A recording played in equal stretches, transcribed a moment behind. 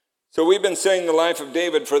So we've been studying the life of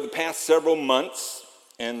David for the past several months,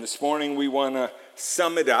 and this morning we want to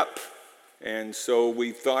sum it up. And so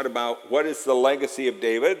we thought about what is the legacy of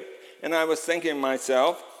David, and I was thinking to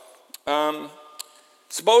myself,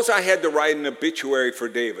 suppose I had to write an obituary for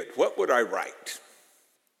David, what would I write?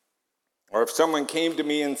 Or if someone came to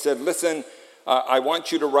me and said, listen, I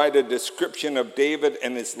want you to write a description of David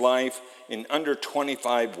and his life in under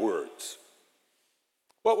 25 words,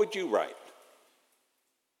 what would you write?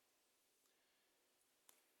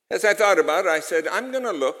 As I thought about it, I said, I'm going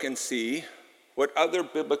to look and see what other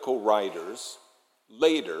biblical writers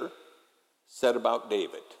later said about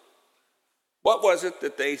David. What was it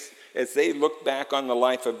that as they looked back on the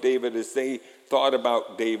life of David, as they thought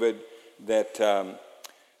about David, that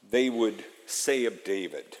they would say of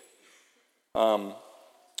David? In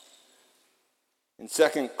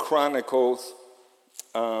 2 Chronicles,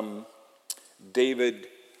 David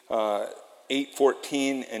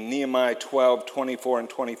 8:14 and Nehemiah 12:24 and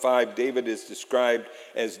 25, David is described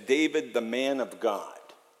as David, the man of God.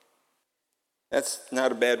 That's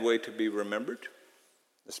not a bad way to be remembered,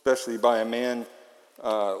 especially by a man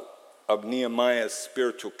of Nehemiah's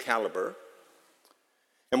spiritual caliber.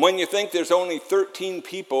 And when you think there's only 13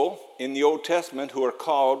 people in the Old Testament who are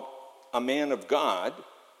called a man of God,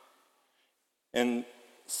 and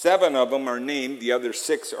 7 of them are named, the other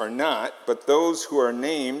 6 are not, but those who are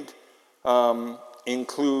named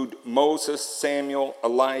include Moses, Samuel,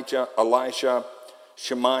 Elijah, Elisha,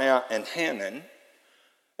 Shemaiah, and Hanan.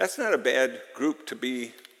 That's not a bad group to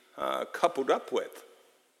be coupled up with.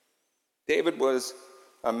 David was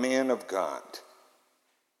a man of God.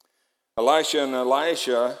 Elisha and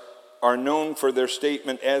Elisha are known for their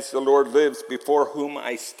statement, "As the Lord lives, before whom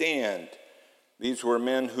I stand." These were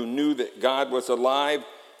men who knew that God was alive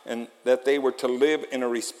and that they were to live in a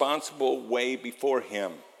responsible way before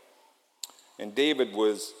him. And David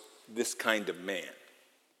was this kind of man.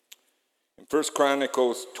 In 1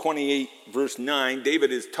 Chronicles 28, verse 9,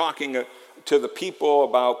 David is talking to the people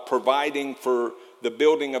about providing for the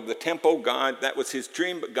building of the temple. God, that was his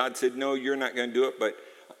dream, but God said, no, you're not going to do it, but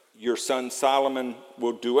your son Solomon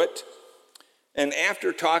will do it. And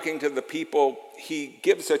after talking to the people, he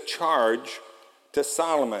gives a charge to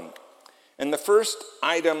Solomon. And the first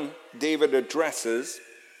item David addresses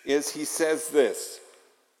is he says this: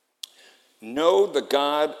 know the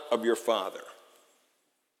God of your father.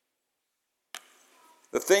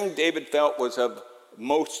 The thing David felt was of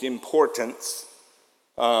most importance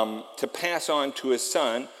to pass on to his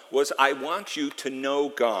son was, I want you to know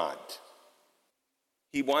God.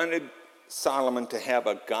 He wanted Solomon to have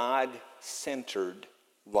a God-centered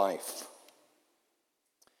life.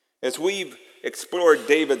 As we've explored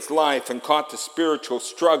David's life and caught the spiritual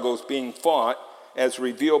struggles being fought as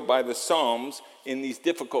revealed by the Psalms in these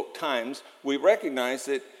difficult times, we recognize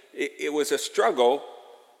that it was a struggle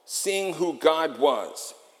seeing who God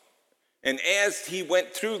was. And as he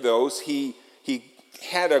went through those, he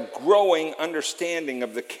had a growing understanding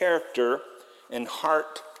of the character and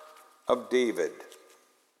heart of David.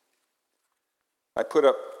 I put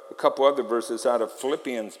up a couple other verses out of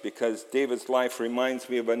Philippians because David's life reminds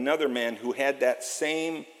me of another man who had that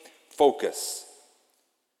same focus.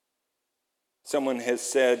 Someone has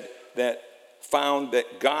said that found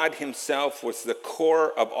that God himself was the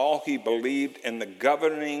core of all he believed and the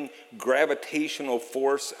governing gravitational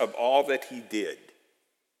force of all that he did.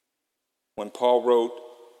 When Paul wrote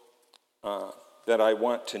that I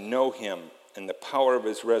want to know him and the power of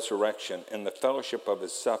his resurrection and the fellowship of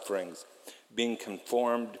his sufferings, being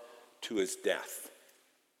conformed to his death.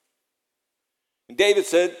 And David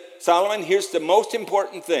said, Solomon, here's the most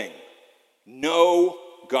important thing: know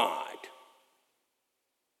God.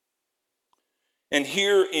 And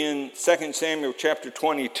here in 2 Samuel chapter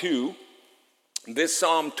 22, this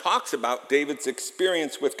psalm talks about David's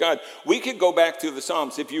experience with God. We could go back through the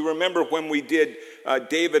Psalms. If you remember when we did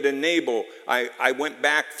David and Nabal, I went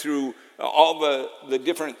back through all the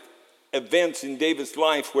different events in David's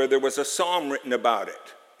life where there was a psalm written about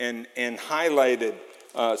it and highlighted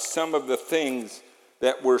some of the things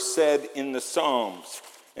that were said in the Psalms.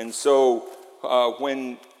 And so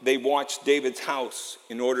when they watched David's house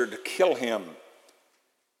in order to kill him,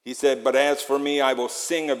 he said, but as for me, I will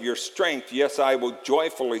sing of your strength. Yes, I will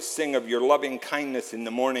joyfully sing of your loving kindness in the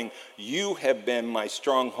morning. You have been my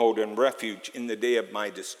stronghold and refuge in the day of my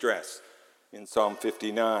distress, in Psalm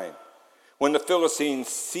 59. When the Philistines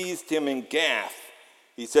seized him in Gath,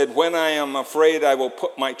 he said, when I am afraid, I will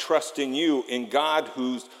put my trust in you, in God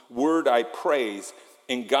whose word I praise.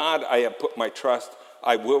 In God I have put my trust.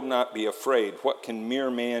 I will not be afraid. What can mere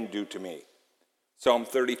man do to me? Psalm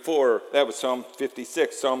 34, that was Psalm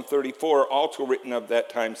 56. Psalm 34, also written of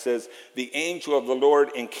that time, says, "The angel of the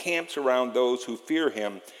Lord encamps around those who fear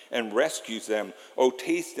him and rescues them. Oh,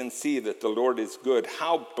 taste and see that the Lord is good.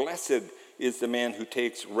 How blessed is the man who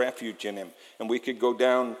takes refuge in him." And we could go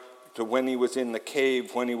down to when he was in the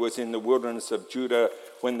cave, when he was in the wilderness of Judah,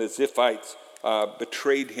 when the Ziphites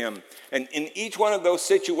betrayed him. And in each one of those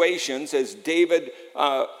situations, as David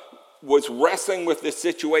was wrestling with this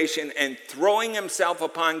situation and throwing himself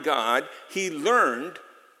upon God, he learned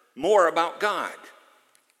more about God.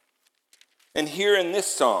 And here in this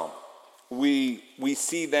psalm, we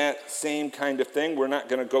see that same kind of thing. We're not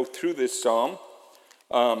going to go through this psalm,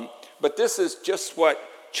 but this is just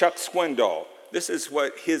what Chuck Swindoll, this is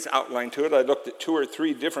what his outline to it. I looked at 2 or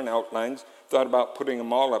 3 different outlines, thought about putting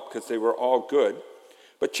them all up because they were all good.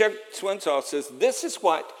 But Chuck Swindoll says this is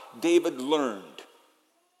what David learned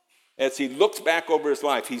as he looks back over his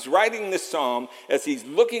life. He's writing this psalm as he's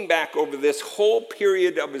looking back over this whole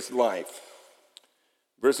period of his life.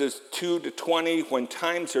 Verses 2 to 20, when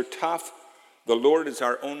times are tough, the Lord is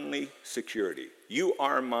our only security. You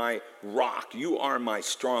are my rock. You are my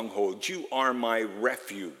stronghold. You are my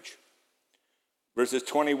refuge. Verses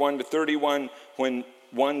 21 to 31, when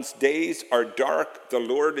one's days are dark, the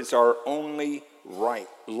Lord is our only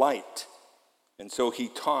light. And so he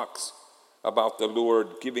talks about the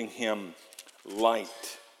Lord giving him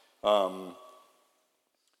light.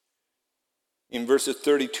 In verses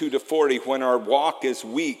 32 to 40, when our walk is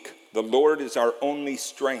weak, the Lord is our only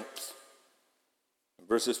strength.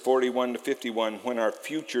 Verses 41 to 51, when our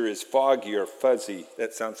future is foggy or fuzzy,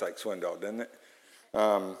 that sounds like Swindoll, doesn't it?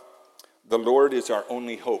 The Lord is our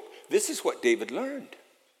only hope. This is what David learned.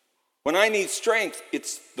 When I need strength,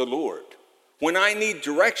 it's the Lord. When I need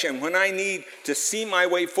direction, when I need to see my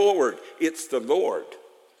way forward, it's the Lord.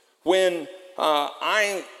 When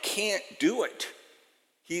I can't do it,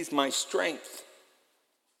 he's my strength.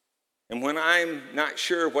 And when I'm not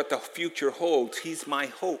sure what the future holds, he's my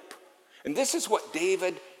hope. And this is what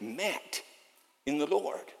David met in the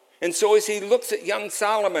Lord. And so as he looks at young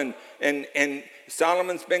Solomon, and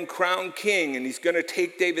Solomon's been crowned king, and he's going to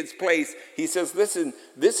take David's place, he says, listen,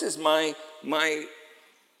 this is my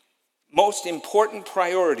most important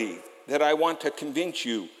priority that I want to convince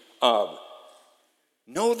you of.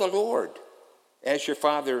 Know the Lord as your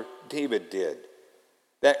father David did.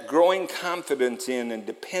 That growing confidence in and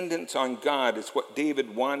dependence on God is what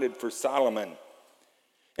David wanted for Solomon.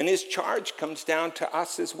 And his charge comes down to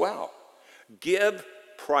us as well. Give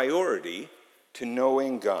priority to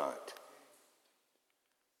knowing God.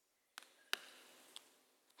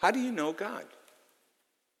 How do you know God?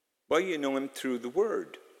 Well, you know him through the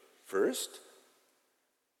Word first.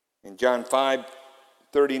 In John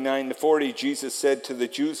 5:39 to 40, Jesus said to the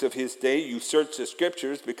Jews of his day, "You search the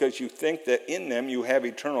Scriptures because you think that in them you have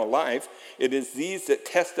eternal life. It is these that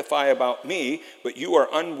testify about me, but you are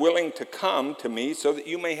unwilling to come to me so that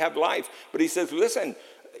you may have life." But he says, listen,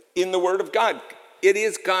 in the Word of God, it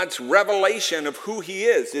is God's revelation of who he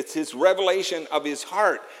is. It's his revelation of his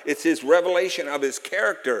heart. It's his revelation of his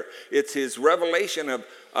character. It's his revelation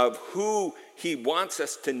of who he wants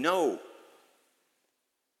us to know.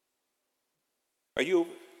 Are you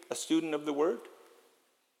a student of the Word?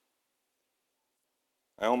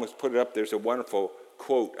 I almost put it up. There's a wonderful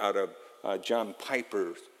quote out of John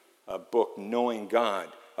Piper's book, Knowing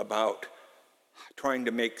God, about trying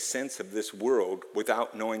to make sense of this world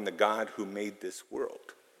without knowing the God who made this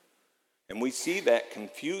world. And we see that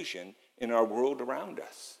confusion in our world around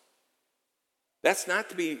us. That's not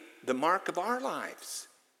to be the mark of our lives.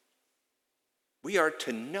 We are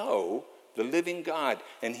to know the living God,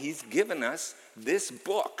 and he's given us this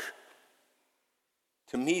book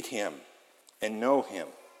to meet him and know him.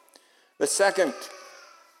 The second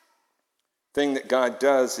thing that God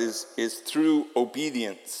does is through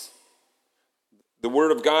obedience. The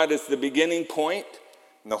Word of God is the beginning point,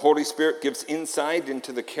 and the Holy Spirit gives insight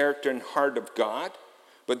into the character and heart of God.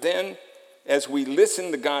 But then, as we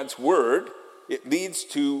listen to God's Word, it leads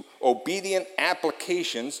to obedient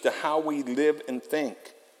applications to how we live and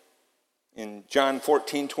think. In John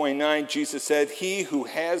 14:29, Jesus said, "He who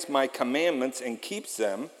has my commandments and keeps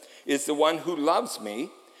them is the one who loves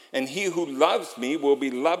me, and he who loves me will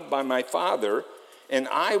be loved by my Father, and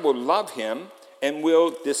I will love him and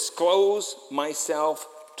will disclose myself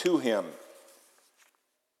to him."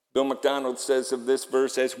 Bill McDonald says of this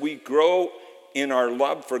verse, as we grow in our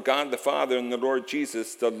love for God the Father and the Lord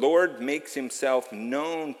Jesus, the Lord makes himself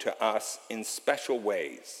known to us in special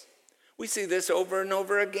ways. We see this over and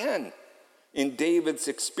over again. in David's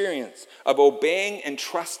experience of obeying and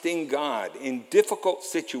trusting God in difficult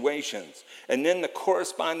situations. And then the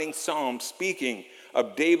corresponding psalm speaking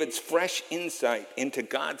of David's fresh insight into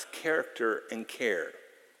God's character and care.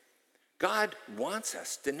 God wants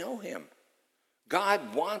us to know him.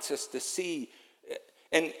 God wants us to see.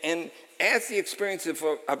 And as the experience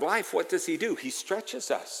of life, what does he do? He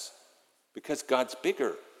stretches us because God's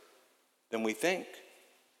bigger than we think.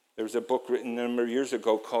 There was a book written a number of years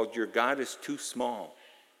ago called Your God is Too Small.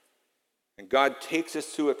 And God takes us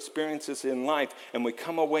through experiences in life, and we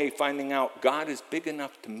come away finding out God is big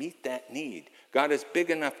enough to meet that need. God is big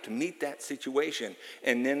enough to meet that situation,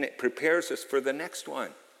 and then it prepares us for the next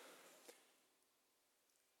one.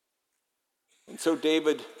 And so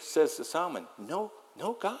David says to Solomon, know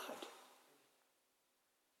God.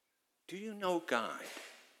 Do you know God?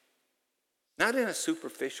 Not in a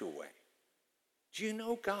superficial way. Do you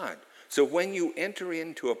know God? So when you enter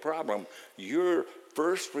into a problem, your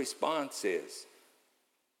first response is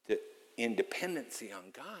in dependency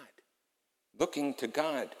on God, looking to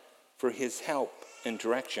God for his help and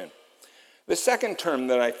direction. The second term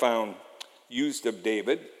that I found used of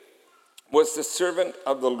David was the servant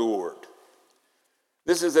of the Lord.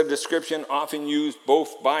 This is a description often used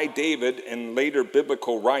both by David and later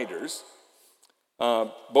biblical writers,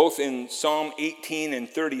 both in Psalm 18 and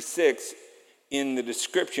 36, in the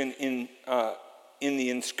description, in the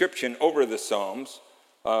inscription over the Psalms.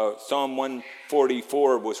 Psalm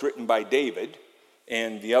 144 was written by David,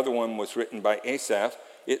 and the other one was written by Asaph.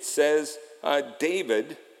 It says,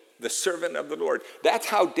 David, the servant of the Lord. That's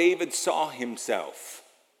how David saw himself.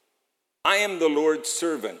 I am the Lord's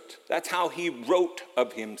servant. That's how he wrote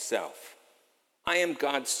of himself. I am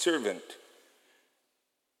God's servant.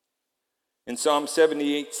 In Psalm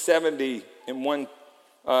 78:70 and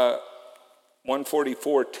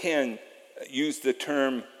 144:10 use the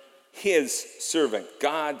term his servant,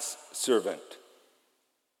 God's servant.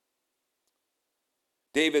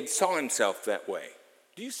 David saw himself that way.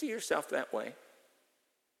 Do you see yourself that way?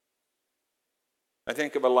 I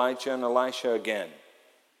think of Elijah and Elisha again.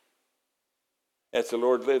 As the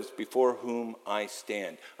Lord lives before whom I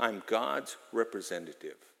stand. I'm God's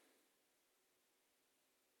representative.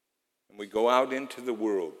 And we go out into the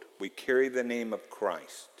world. We carry the name of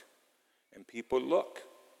Christ. And people look.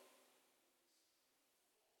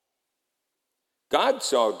 God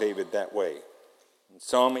saw David that way. In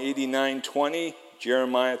Psalm 89:20,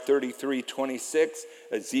 Jeremiah 33:26,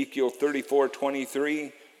 Ezekiel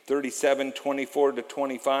 34:23,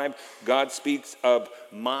 37:24-25, God speaks of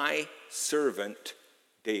my servant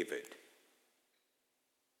David.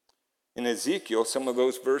 In Ezekiel, some of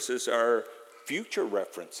those verses are future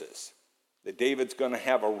references, that David's going to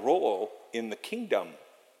have a role in the kingdom.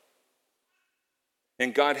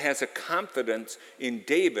 And God has a confidence in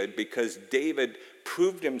David because David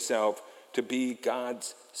proved himself to be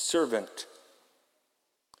God's servant.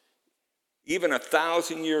 Even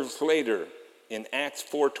 1,000 years later, in Acts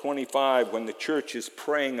 4:25, when the church is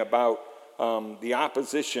praying about the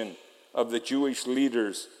opposition of the Jewish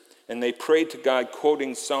leaders, and they prayed to God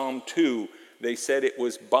quoting Psalm 2, they said it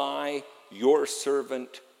was by your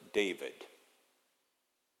servant David.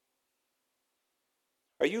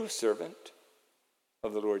 Are you a servant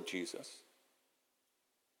of the Lord Jesus?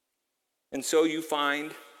 And so you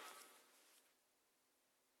find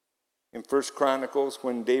in 1 Chronicles,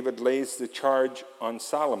 when David lays the charge on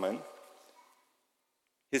Solomon,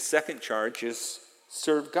 his second charge is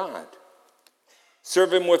serve God.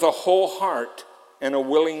 Serve him with a whole heart and a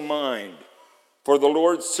willing mind. For the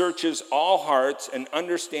Lord searches all hearts and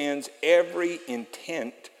understands every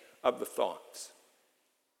intent of the thoughts.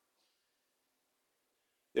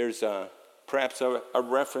 There's perhaps a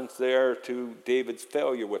reference there to David's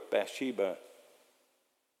failure with Bathsheba.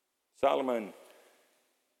 Solomon,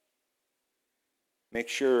 make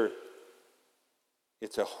sure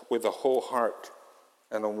it's with a whole heart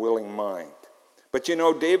and a willing mind. But you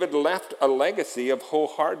know, David left a legacy of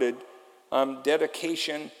wholehearted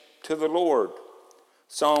dedication to the Lord.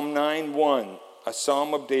 Psalm 9:1, a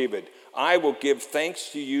psalm of David. I will give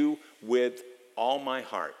thanks to you with all my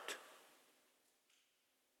heart.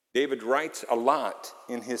 David writes a lot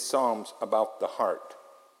in his psalms about the heart.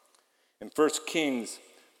 In 1 Kings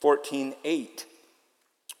 14:8,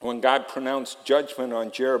 when God pronounced judgment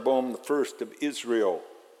on Jeroboam I of Israel,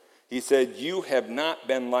 he said, you have not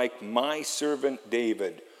been like my servant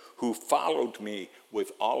David, who followed me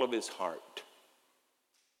with all of his heart.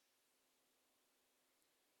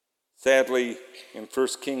 Sadly, in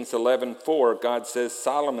 1 Kings 11:4, God says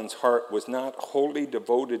Solomon's heart was not wholly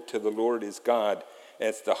devoted to the Lord his God,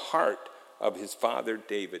 as the heart of his father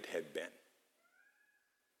David had been.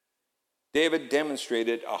 David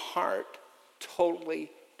demonstrated a heart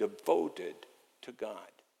totally devoted to God.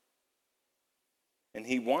 And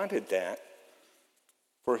he wanted that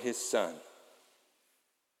for his son.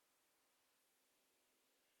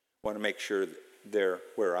 I want to make sure they're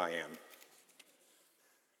where I am.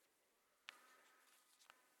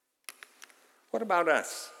 What about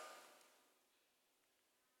us?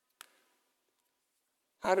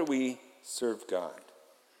 How do we serve God?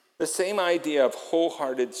 The same idea of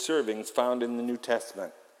wholehearted serving is found in the New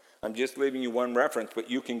Testament. I'm just leaving you one reference, but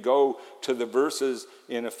you can go to the verses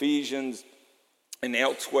in Ephesians and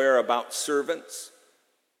elsewhere about servants,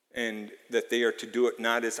 and that they are to do it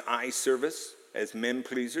not as eye service, as men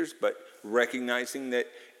pleasers, but recognizing that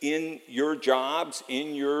in your jobs,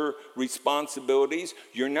 in your responsibilities,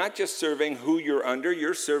 you're not just serving who you're under,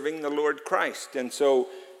 you're serving the Lord Christ. And so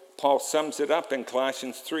Paul sums it up in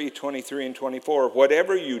Colossians 3:23 and 24.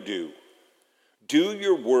 Whatever you do, do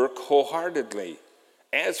your work wholeheartedly,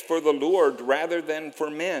 as for the Lord rather than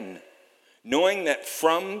for men, knowing that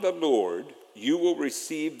from the Lord you will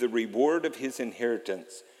receive the reward of his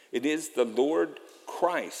inheritance. It is the Lord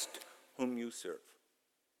Christ whom you serve.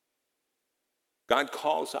 God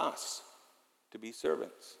calls us to be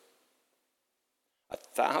servants.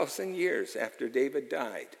 1,000 years after David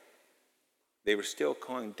died, they were still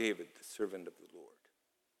calling David the servant of the Lord,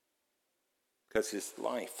 because his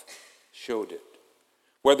life showed it.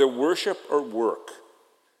 Whether worship or work,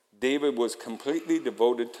 David was completely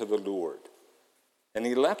devoted to the Lord, and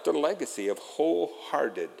he left a legacy of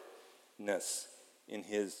wholeheartedness in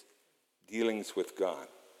his dealings with God.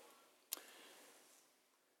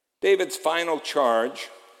 David's final charge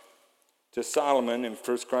to Solomon in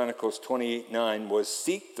 1 Chronicles 28:9 was,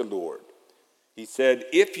 seek the Lord. He said,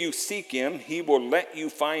 if you seek him, he will let you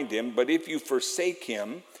find him, but if you forsake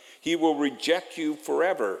him, he will reject you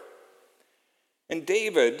forever. And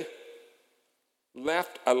David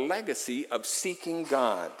left a legacy of seeking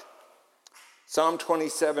God. Psalm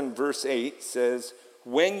 27 verse 8 says,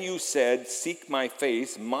 when you said, seek my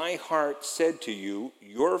face, my heart said to you,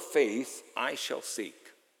 your face I shall seek.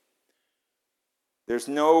 There's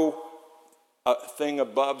no thing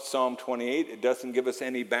above Psalm 28. It doesn't give us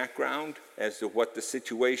any background as to what the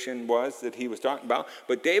situation was that he was talking about.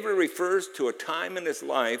 But David refers to a time in his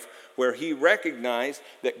life where he recognized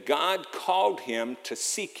that God called him to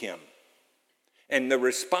seek him. And the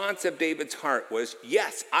response of David's heart was,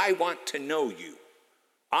 yes, I want to know you.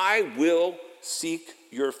 I will seek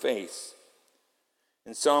your face.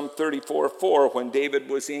 In Psalm 34:4, when David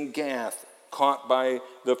was in Gath, caught by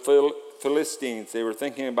the Philistines, they were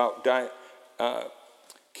thinking about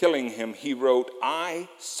killing him, he wrote, I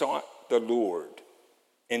sought the Lord,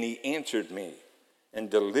 and he answered me and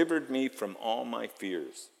delivered me from all my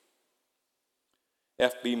fears.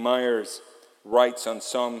 F.B. Myers writes on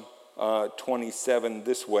Psalm 27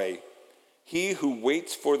 this way, he who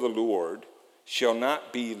waits for the Lord shall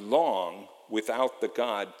not be long without the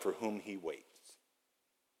God for whom he waits.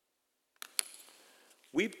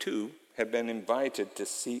 We too have been invited to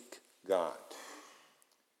seek God.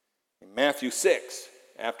 In Matthew 6,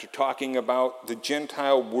 after talking about the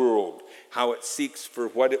Gentile world, how it seeks for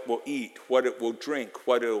what it will eat, what it will drink,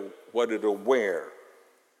 what it'll wear,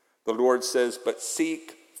 the Lord says, but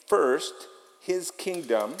seek first his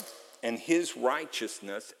kingdom and his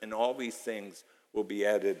righteousness, and all these things will be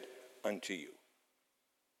added unto you.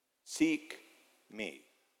 Seek me.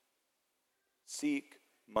 Seek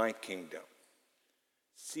my kingdom.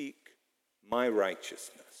 Seek my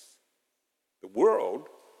righteousness. The world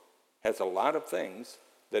has a lot of things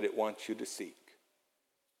that it wants you to seek.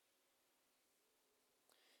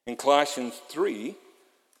 In Colossians 3,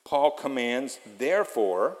 Paul commands,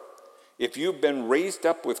 therefore, if you've been raised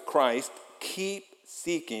up with Christ, keep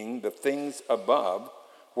seeking the things above,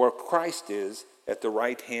 where Christ is at the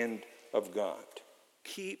right hand of God.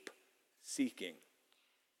 Keep seeking.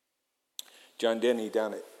 John Denny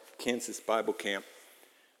down at Kansas Bible Camp,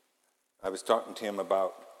 I was talking to him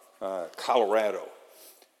about Colorado.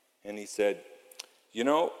 And he said, you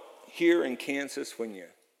know, here in Kansas, when you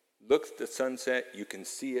look at the sunset, you can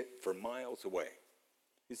see it for miles away.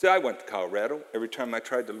 He said, I went to Colorado. Every time I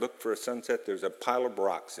tried to look for a sunset, there's a pile of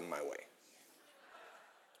rocks in my way.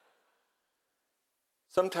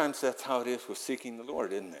 Sometimes that's how it is with seeking the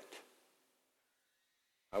Lord, isn't it?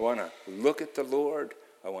 I want to look at the Lord.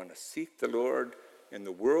 I want to seek the Lord. And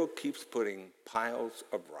the world keeps putting piles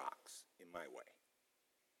of rocks in my way.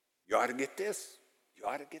 You ought to get this. You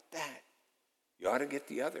ought to get that. You ought to get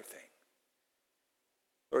the other thing.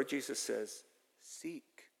 Lord Jesus says, seek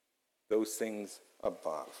those things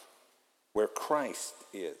above, where Christ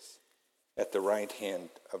is at the right hand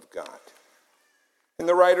of God. And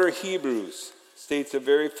the writer of Hebrews states a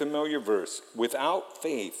very familiar verse: without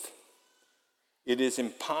faith, it is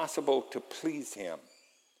impossible to please him.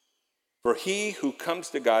 For he who comes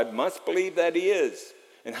to God must believe that he is.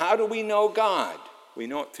 And how do we know God? We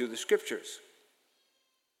know it through the scriptures.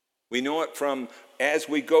 We know it from as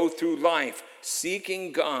we go through life,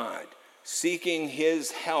 seeking God, seeking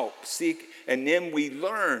his help, and then we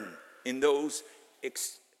learn in those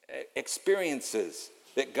experiences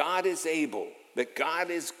that God is able, that God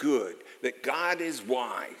is good, that God is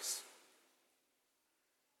wise,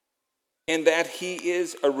 and that he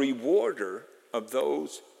is a rewarder of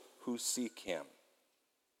those who seek him.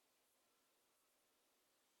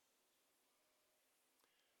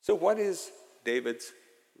 So what is David's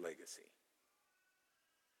legacy?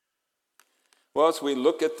 Well, as we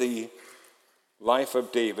look at the life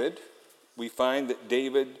of David, we find that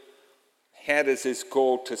David had as his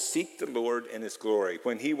goal to seek the Lord and his glory.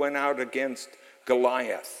 When he went out against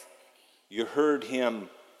Goliath, you heard him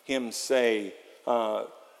say,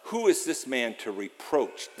 who is this man to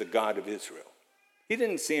reproach the God of Israel? He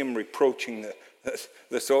didn't see him reproaching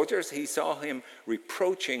the soldiers. He saw him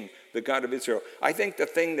reproaching the God of Israel. I think the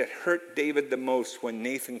thing that hurt David the most when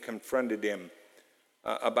Nathan confronted him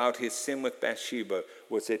about his sin with Bathsheba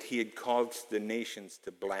was that he had caused the nations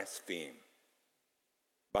to blaspheme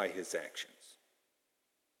by his actions.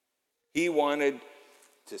 He wanted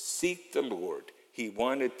to seek the Lord. He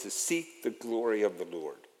wanted to seek the glory of the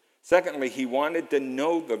Lord. Secondly, he wanted to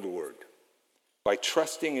know the Lord by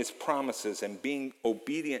trusting his promises and being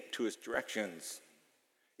obedient to his directions.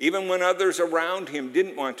 Even when others around him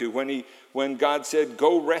didn't want to, when God said,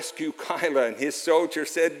 go rescue Keilah, and his soldiers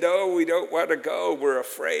said, no, we don't want to go, we're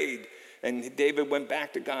afraid. And David went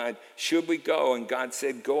back to God, should we go? And God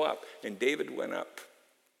said, go up. And David went up.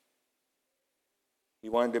 He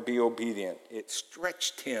wanted to be obedient. It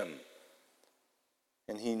stretched him.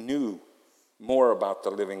 And he knew more about the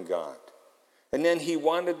living God. And then he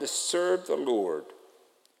wanted to serve the Lord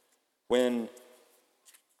when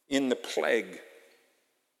in the plague,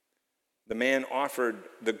 the man offered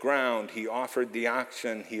the ground, he offered the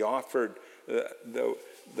oxen, he offered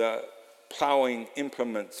the plowing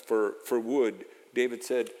implements for wood. David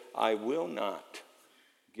said, I will not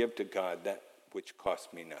give to God that which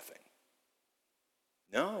cost me nothing.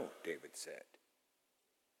 No, David said,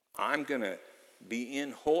 I'm going to be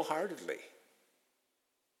in wholeheartedly.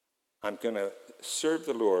 I'm going to serve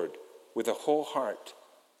the Lord with a whole heart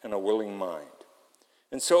and a willing mind.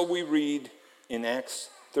 And so we read in Acts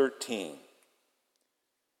 13,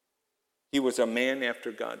 he was a man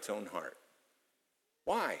after God's own heart.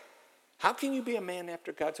 Why? How can you be a man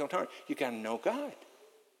after God's own heart? You got to know God.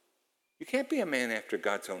 You can't be a man after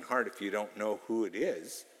God's own heart if you don't know who it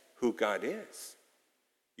is, who God is.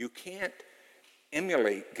 You can't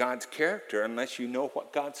emulate God's character unless you know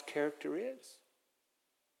what God's character is.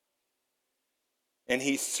 And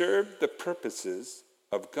he served the purposes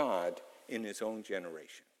of God in his own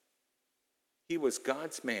generation. He was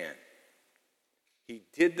God's man. He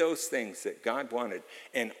did those things that God wanted.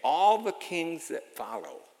 And all the kings that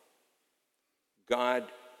follow, God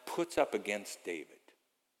puts up against David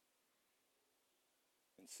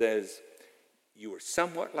and says, you were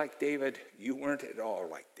somewhat like David, you weren't at all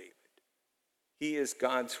like David. He is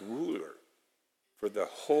God's ruler for the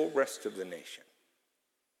whole rest of the nation.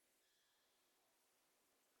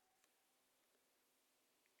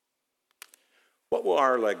 What will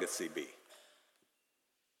our legacy be?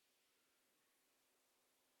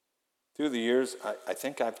 Through the years, I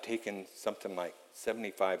think I've taken something like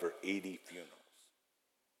 75 or 80 funerals.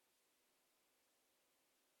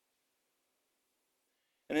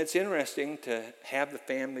 And it's interesting to have the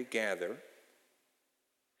family gather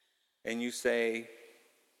and you say,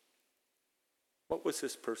 what was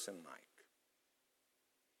this person like?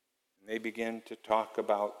 And they begin to talk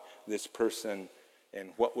about this person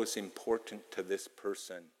and what was important to this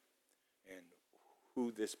person and who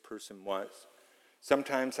this person was.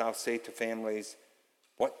 Sometimes I'll say to families,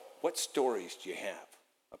 what stories do you have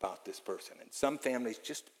about this person? And some families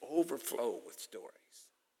just overflow with stories.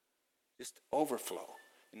 Just overflow.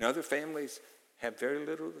 And other families have very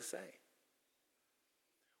little to say.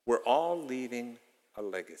 We're all leaving a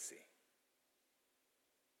legacy.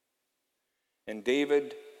 And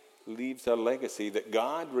David leaves a legacy that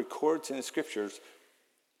God records in the scriptures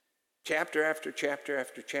chapter after chapter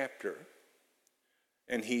after chapter.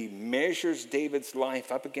 And he measures David's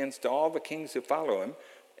life up against all the kings who follow him.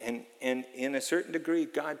 And in a certain degree,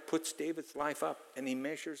 God puts David's life up and he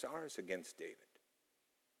measures ours against David.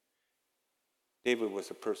 David was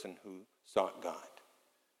a person who sought God.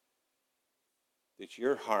 That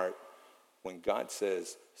your heart, when God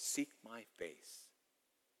says, seek my face,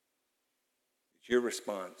 Your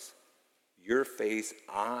response, your face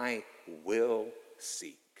I will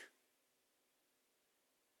seek.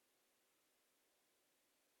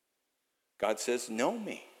 God says, know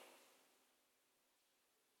me.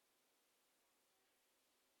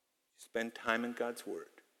 Spend time in God's Word.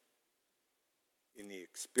 In the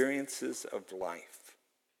experiences of life,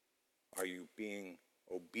 are you being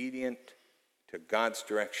obedient to God's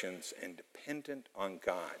directions and dependent on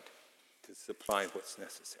God to supply what's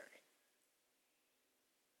necessary?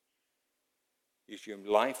 Is your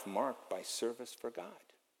life marked by service for God?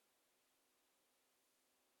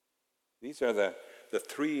 These are the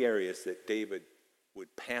three areas that David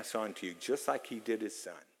would pass on to you, just like he did his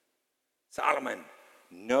son. Solomon,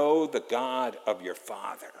 know the God of your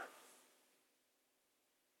father.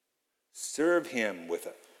 Serve him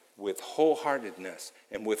with wholeheartedness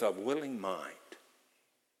and with a willing mind.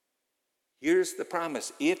 Here's the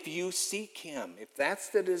promise. If you seek him, if that's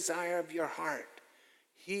the desire of your heart,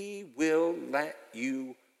 he will let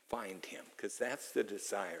you find him, because that's the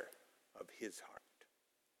desire of his heart.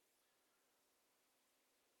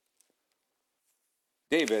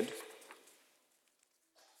 David,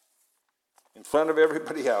 in front of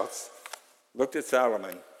everybody else, looked at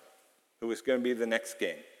Solomon, who was going to be the next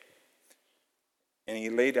king. And he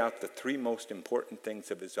laid out the three most important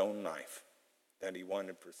things of his own life that he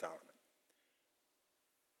wanted for Solomon.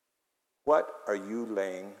 What are you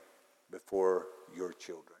laying before your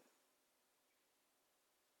children?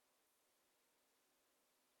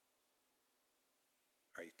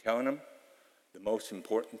 Are you telling them the most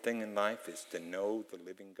important thing in life is to know the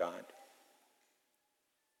living God?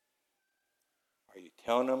 Are you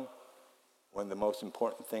telling them one of the most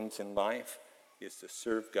important things in life is to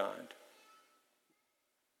serve God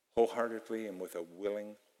wholeheartedly and with a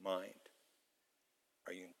willing mind?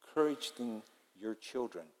 Are you encouraging your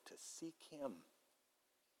children to seek him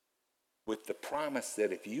with the promise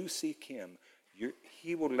that if you seek him,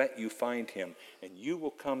 he will let you find him and you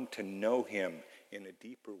will come to know him in a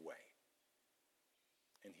deeper way,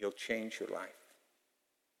 and he'll change your life?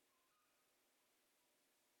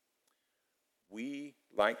 We,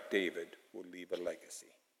 like David, will leave a legacy.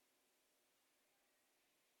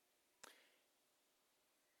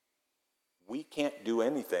 We can't do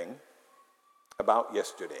anything about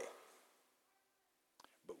yesterday,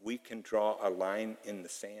 but we can draw a line in the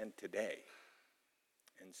sand today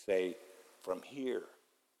and say, from here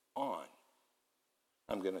on,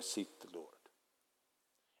 I'm going to seek the Lord.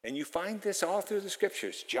 And you find this all through the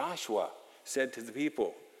scriptures. Joshua said to the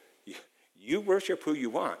people, you worship who you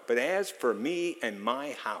want, but as for me and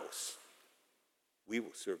my house, we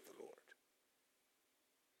will serve the Lord.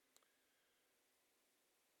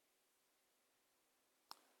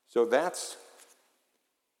 So that's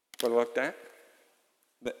what I looked at.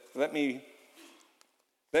 Let me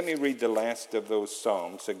read the last of those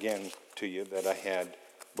Psalms again to you that I had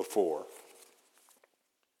before.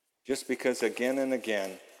 Just because again and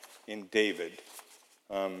again in David,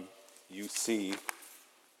 you see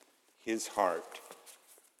his heart.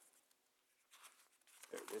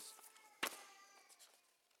 There it is.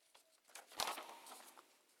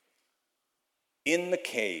 In the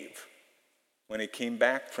cave, when he came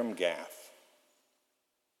back from Gath,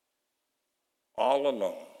 all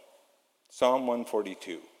alone, Psalm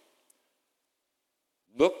 142,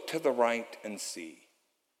 look to the right and see.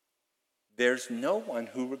 There's no one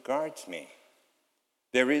who regards me.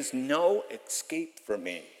 There is no escape for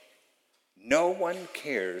me. No one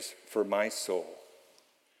cares for my soul.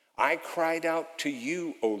 I cried out to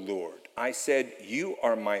you, O Lord. I said, you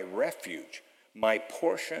are my refuge, my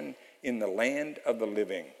portion in the land of the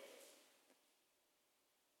living.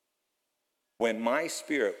 When my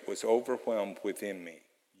spirit was overwhelmed within me,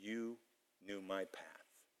 you knew my path.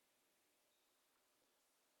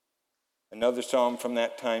 Another psalm from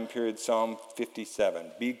that time period, Psalm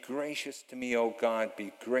 57. Be gracious to me, O God,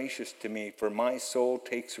 be gracious to me, for my soul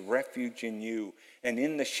takes refuge in you, and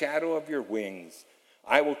in the shadow of your wings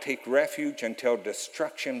I will take refuge until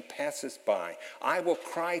destruction passes by. I will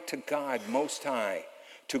cry to God Most High,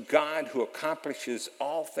 to God who accomplishes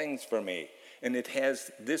all things for me. And it has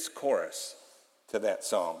this chorus to that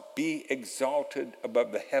psalm. Be exalted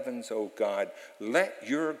above the heavens, O God. Let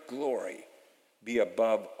your glory be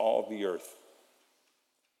above all the earth.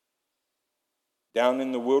 Down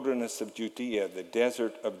in the wilderness of Judea, the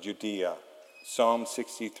desert of Judea, Psalm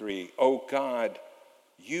 63. O God,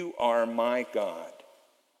 you are my God.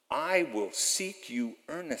 I will seek you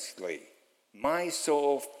earnestly. My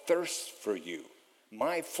soul thirsts for you.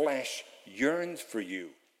 My flesh yearns for you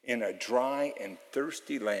in a dry and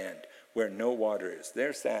thirsty land where no water is.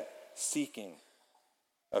 There's that seeking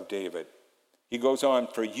of David. He goes on,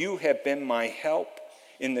 for you have been my help.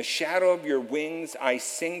 In the shadow of your wings I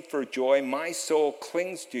sing for joy. My soul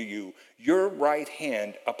clings to you. Your right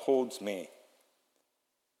hand upholds me.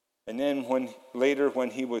 And then later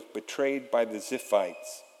when he was betrayed by the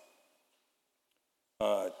Ziphites,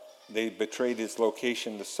 they betrayed his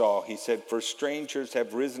location to Saul. He said, for strangers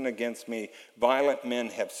have risen against me. Violent men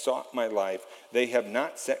have sought my life. They have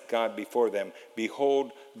not set God before them.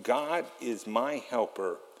 Behold, God is my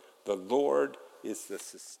helper. The Lord is the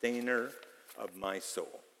sustainer of my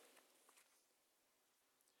soul.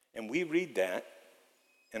 And we read that,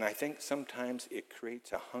 and I think sometimes it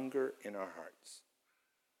creates a hunger in our hearts.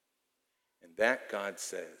 And that God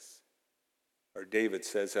says, or David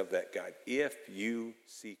says of that God, if you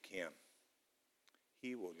seek him,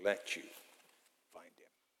 he will let you find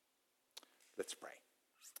him. Let's pray.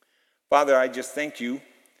 Father, I just thank you.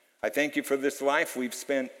 I thank you for this life. We've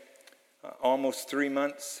spent almost 3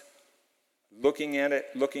 months looking at it,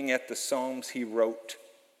 looking at the Psalms he wrote.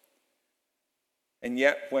 And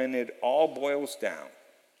yet when it all boils down,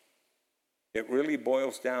 it really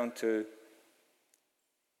boils down to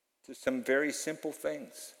some very simple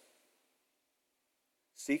things.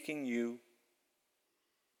 Seeking you,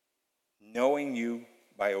 knowing you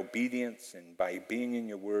by obedience and by being in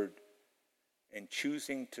your word, and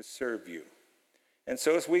choosing to serve you. And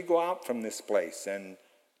so as we go out from this place, and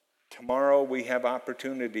tomorrow we have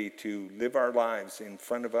opportunity to live our lives in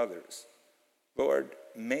front of others, Lord,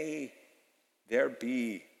 may there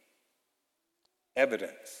be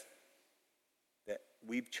evidence that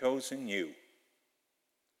we've chosen you,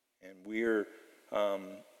 and we're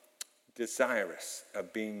desirous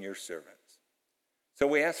of being your servants. So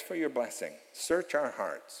we ask for your blessing. Search our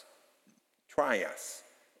hearts. Try us.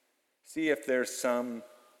 See if there's some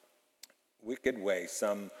wicked way,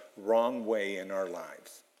 some wrong way in our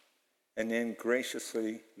lives. And then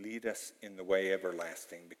graciously lead us in the way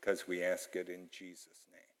everlasting, because we ask it in Jesus' name.